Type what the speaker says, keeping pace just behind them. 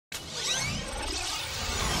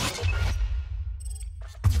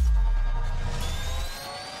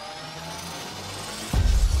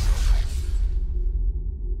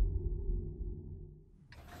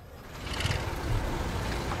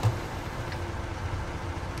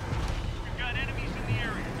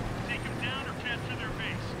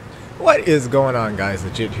What is going on, guys?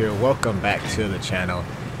 Legit here. Welcome back to the channel.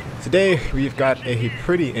 Today we've got a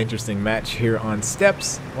pretty interesting match here on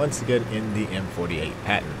steps, once again in the M48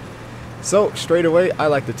 Patton. So straight away I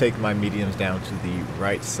like to take my mediums down to the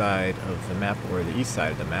right side of the map, or the east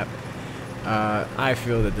side of the map. I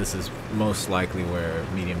feel that this is most likely where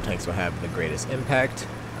medium tanks will have the greatest impact,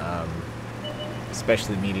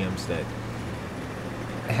 especially mediums that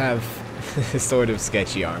have sort of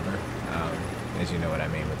sketchy armor. As you know what I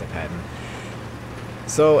mean with the Patton.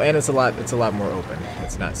 So, and it's a lot more open.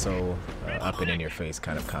 It's not so up and in your face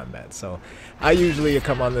kind of combat. So, I usually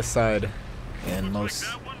come on this side, and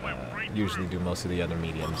usually do most of the other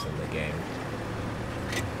mediums in the game.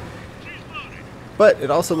 But it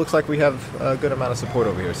also looks like we have a good amount of support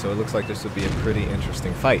over here, so it looks like this would be a pretty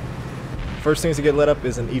interesting fight. First things to get lit up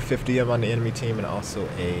is an E50M on the enemy team, and also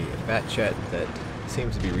a bat chat that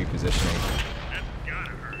seems to be repositioning.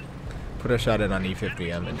 Put a shot in on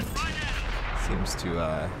E50M and it seems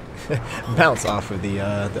to bounce off of the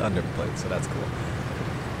underplate, so that's cool.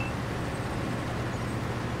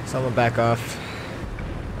 So I'm gonna back off.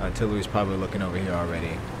 Artillery's probably looking over here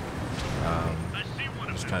already.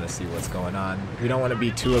 I'm just trying to see what's going on. We don't want to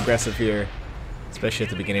be too aggressive here, especially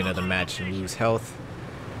at the beginning of the match, and lose health.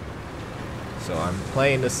 So I'm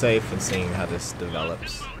playing this safe and seeing how this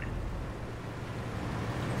develops.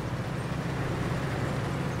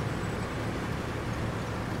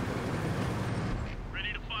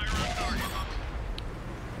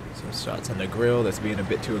 Shots on the grill, that's being a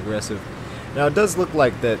bit too aggressive. Now it does look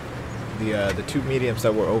like that the two mediums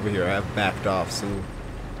that were over here have backed off, so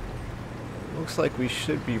it looks like we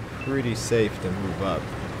should be pretty safe to move up.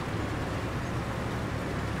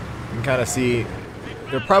 You can kind of see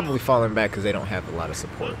they're probably falling back because they don't have a lot of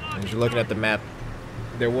support. And as you're looking at the map,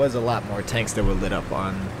 there was a lot more tanks that were lit up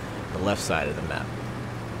on the left side of the map,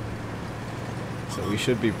 so we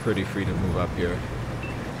should be pretty free to move up here.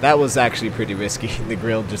 That was actually pretty risky. The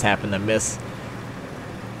grill just happened to miss.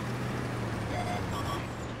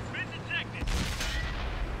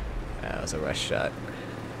 That was a rush shot.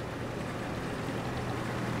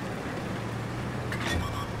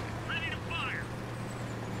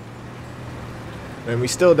 And we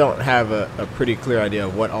still don't have a pretty clear idea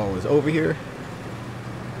of what all is over here.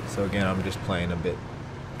 So again, I'm just playing a bit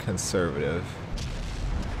conservative.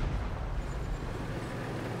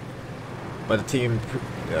 But the team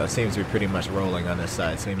seems to be pretty much rolling on this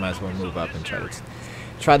side, so we might as well move up and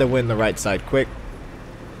try to win the right side quick.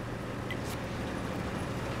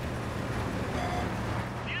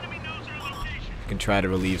 You can try to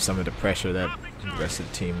relieve some of the pressure that the rest of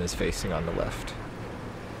the team is facing on the left.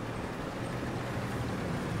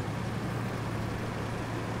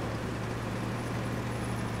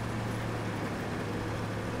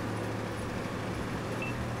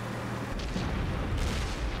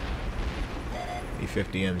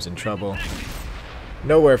 E50M's in trouble.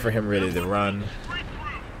 Nowhere for him really to run.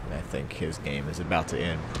 And I think his game is about to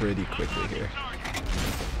end pretty quickly here.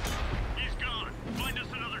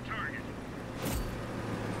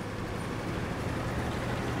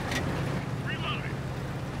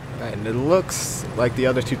 Alright, and it looks like the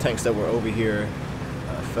other two tanks that were over here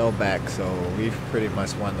fell back, so we've pretty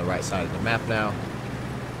much won the right side of the map now.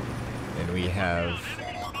 And we have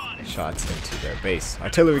shots into their base.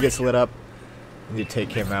 Artillery gets lit up. Need to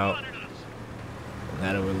take him out. And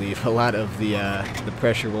that'll relieve a lot of the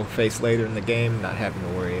pressure we'll face later in the game, not having to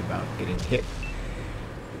worry about getting hit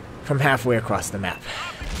from halfway across the map.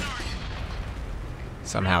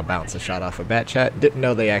 Somehow bounce a shot off a bat chat. Didn't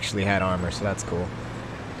know they actually had armor, so that's cool.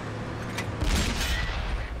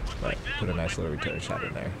 But put a nice little return shot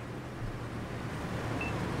in there.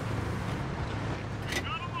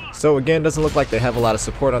 So again, doesn't look like they have a lot of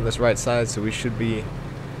support on this right side, so we should be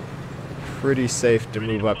pretty safe to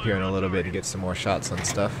move up here in a little bit to get some more shots on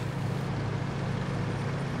stuff.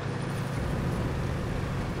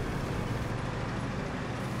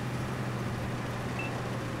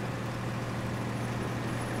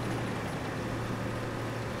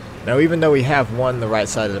 Now, even though we have won the right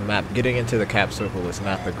side of the map, getting into the cap circle is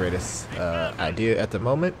not the greatest idea at the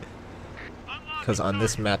moment, because on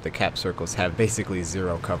this map the cap circles have basically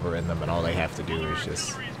zero cover in them, and all they have to do is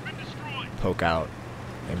just poke out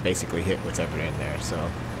and basically hit whatever in there. So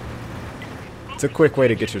it's a quick way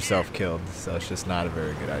to get yourself killed, so it's just not a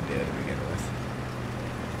very good idea to begin with.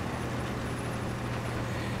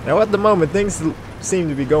 Now at the moment things seem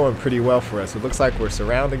to be going pretty well for us. It looks like we're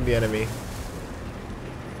surrounding the enemy,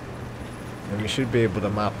 and we should be able to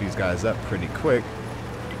mop these guys up pretty quick.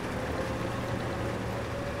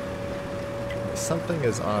 Something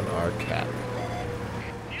is on our cap.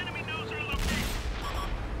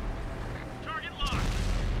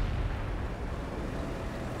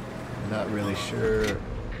 Not really sure.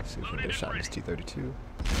 Let's see if we can get a shot in this T-32.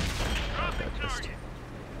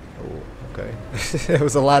 Oh, okay. There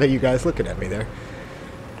was a lot of you guys looking at me there.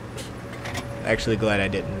 Actually glad I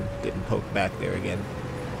didn't poke back there again.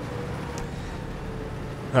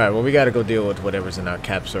 Alright, well we gotta go deal with whatever's in our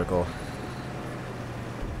cap circle.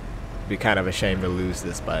 Be kind of a shame to lose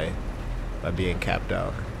this by being capped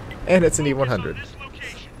out. And it's an E100.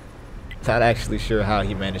 Not actually sure how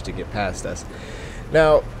he managed to get past us.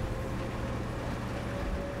 Now,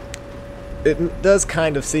 it does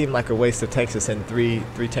kind of seem like a waste of tanks to send three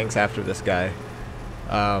tanks after this guy.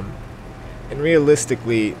 And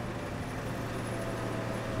realistically,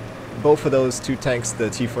 both of those two tanks, the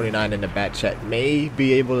T-49 and the Batchat, may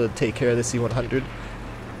be able to take care of the C-100.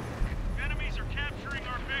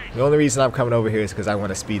 The only reason I'm coming over here is because I want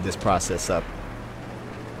to speed this process up.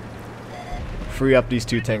 Free up these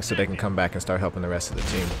two tanks so they can come back and start helping the rest of the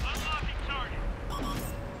team.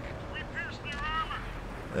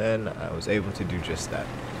 And I was able to do just that.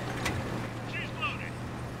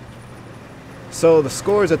 So the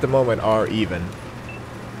scores at the moment are even.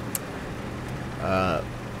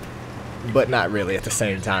 But not really at the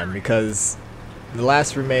same time, because the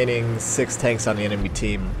last remaining 6 tanks on the enemy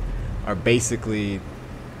team are basically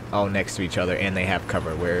all next to each other and they have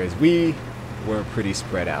cover, whereas we were pretty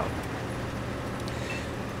spread out.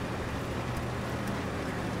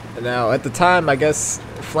 Now at the time, I guess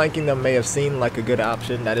flanking them may have seemed like a good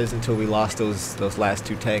option. That is until we lost those last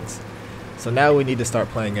 2 tanks. So now we need to start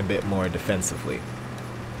playing a bit more defensively.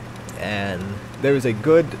 And there is a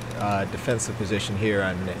good defensive position here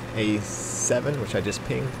on A7, which I just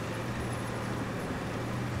pinged.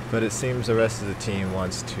 But it seems the rest of the team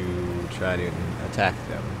wants to try to attack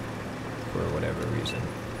them for whatever reason.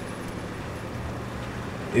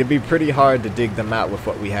 It'd be pretty hard to dig them out with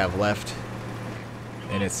what we have left.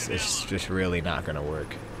 And it's just really not going to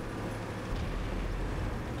work.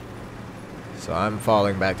 So I'm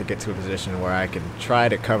falling back to get to a position where I can try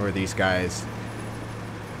to cover these guys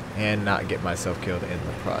and not get myself killed in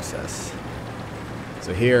the process.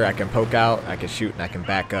 So here I can poke out, I can shoot, and I can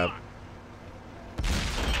back up.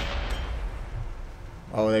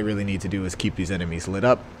 All they really need to do is keep these enemies lit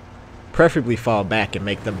up, preferably fall back and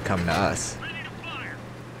make them come to us.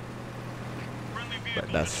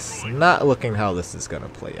 But that's not looking how this is going to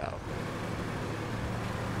play out.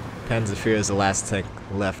 Panzerfahr is the last tank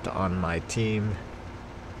left on my team.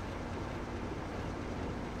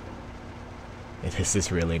 And this is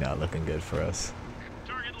really not looking good for us.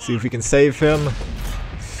 See if we can save him.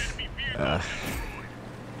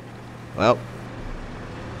 Well.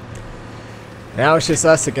 Now it's just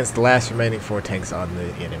us against the last remaining 4 tanks on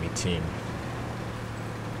the enemy team.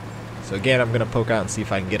 So again, I'm going to poke out and see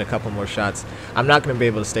if I can get a couple more shots. I'm not going to be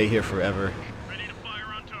able to stay here forever.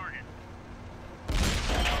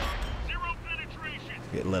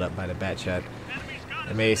 Get lit up by the Batchat.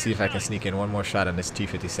 I may see if I can sneak in one more shot on this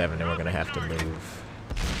T-57, and we're going to have to move.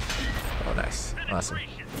 Oh, nice. Awesome.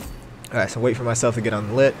 Alright, so wait for myself to get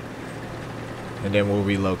unlit, and then we'll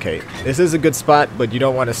relocate. This is a good spot, but you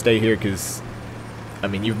don't want to stay here because, I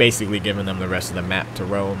mean, you've basically given them the rest of the map to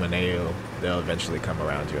roam, and they'll eventually come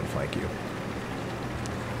around you and flank you.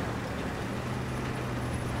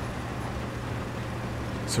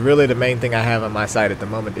 So really the main thing I have on my side at the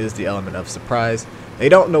moment is the element of surprise. They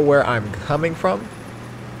don't know where I'm coming from.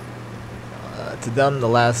 To them, the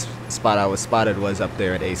last spot I was spotted was up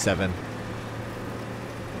there at A7.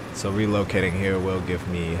 So relocating here will give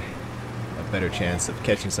me a better chance of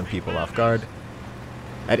catching some people off guard.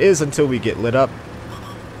 That is until we get lit up.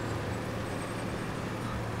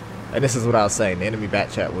 And this is what I was saying, the enemy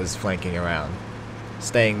Batchat was flanking around.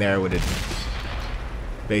 Staying there would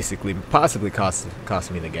have basically possibly cost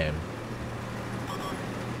me the game.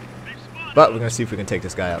 But we're going to see if we can take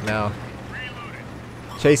this guy out now.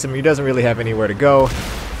 Chase him, he doesn't really have anywhere to go.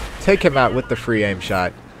 Take him out with the free aim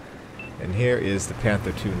shot. And here is the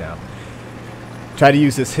Panther II now. Try to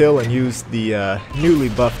use this hill and use the newly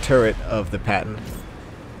buffed turret of the Patton.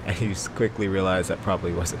 And you quickly realize that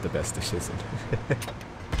probably wasn't the best decision.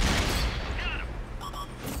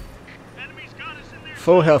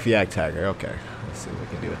 Full health Jagdtiger, okay. Let's see what we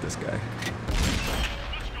can do with this guy.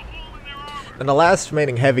 And the last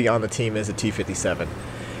remaining heavy on the team is a T-57.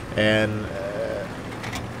 And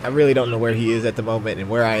I really don't know where he is at the moment, and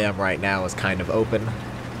where I am right now is kind of open.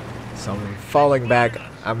 So I'm falling back.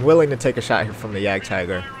 I'm willing to take a shot here from the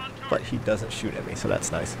Jagdtiger, but he doesn't shoot at me, so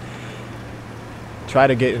that's nice. Try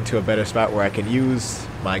to get into a better spot where I can use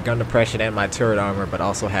my gun depression and my turret armor, but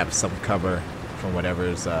also have some cover from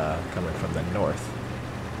whatever's coming from the north.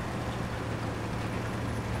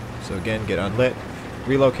 So again, get unlit,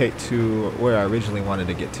 relocate to where I originally wanted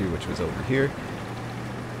to get to, which was over here.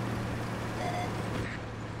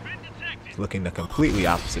 Looking the completely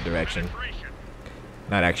opposite direction.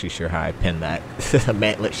 Not actually sure how I pinned that. A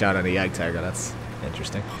mantlet shot on a Yag Tiger, that's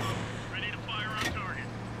interesting.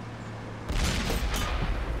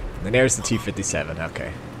 And there's the T-57,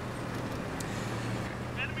 okay.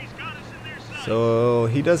 So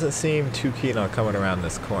he doesn't seem too keen on coming around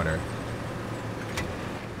this corner.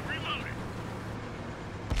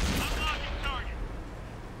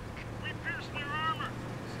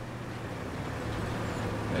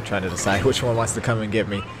 I'm trying to decide which one wants to come and get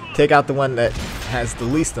me. Take out the one that has the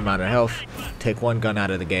least amount of health. Take one gun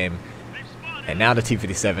out of the game. And now the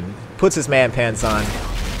T-57 puts his man pants on,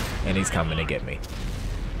 and he's coming to get me.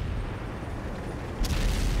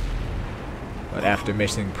 But after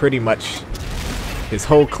missing pretty much his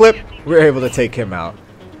whole clip, we were able to take him out.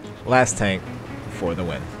 Last tank for the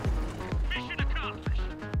win.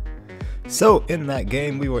 So in that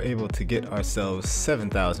game, we were able to get ourselves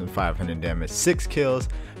 7,500 damage, 6 kills,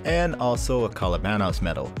 and also a Kolobanovs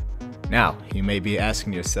medal. Now, you may be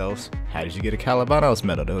asking yourselves, how did you get a Kolobanovs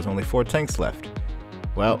medal? There was only 4 tanks left.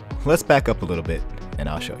 Well, let's back up a little bit, and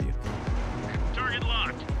I'll show you. Target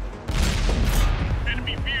locked.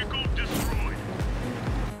 Enemy vehicle destroyed.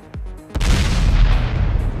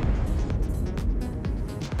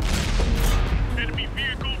 Enemy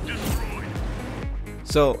vehicle destroyed.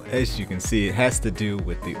 So, as you can see, it has to do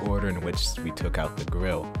with the order in which we took out the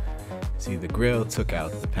grill. See, the grill took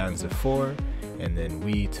out the Panzer IV, and then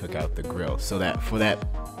we took out the grill. So that for that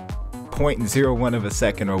 0.01 of a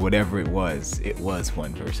second or whatever it was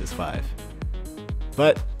 1 versus 5.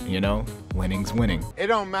 But, you know, winning's winning. It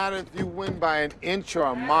don't matter if you win by an inch or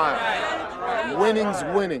a mile. Winning's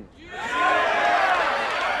winning.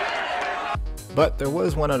 But there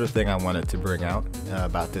was one other thing I wanted to bring out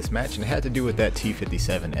about this match, and it had to do with that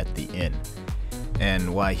T-57 at the end,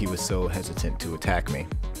 and why he was so hesitant to attack me.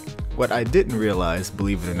 What I didn't realize,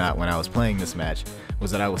 believe it or not, when I was playing this match, was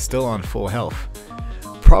that I was still on full health.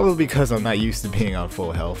 Probably because I'm not used to being on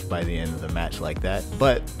full health by the end of the match like that,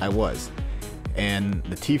 but I was. And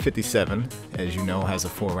the T-57, as you know, has a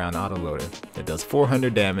 4-round autoloader that does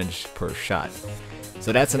 400 damage per shot.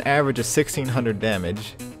 So that's an average of 1,600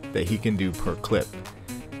 damage that he can do per clip.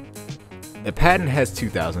 The Patton has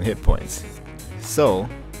 2,000 hit points, so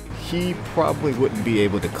he probably wouldn't be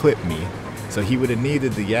able to clip me. So he would have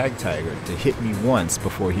needed the Yag Tiger to hit me once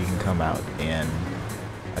before he can come out and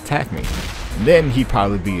attack me. And then he'd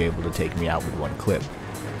probably be able to take me out with 1 clip.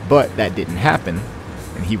 But that didn't happen,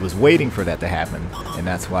 and he was waiting for that to happen, and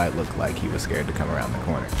that's why it looked like he was scared to come around the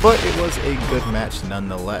corner. But it was a good match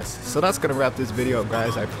nonetheless. So that's going to wrap this video up,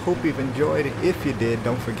 guys. I hope you've enjoyed it. If you did,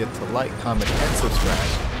 don't forget to like, comment, and subscribe.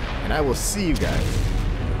 And I will see you guys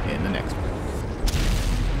in the next one.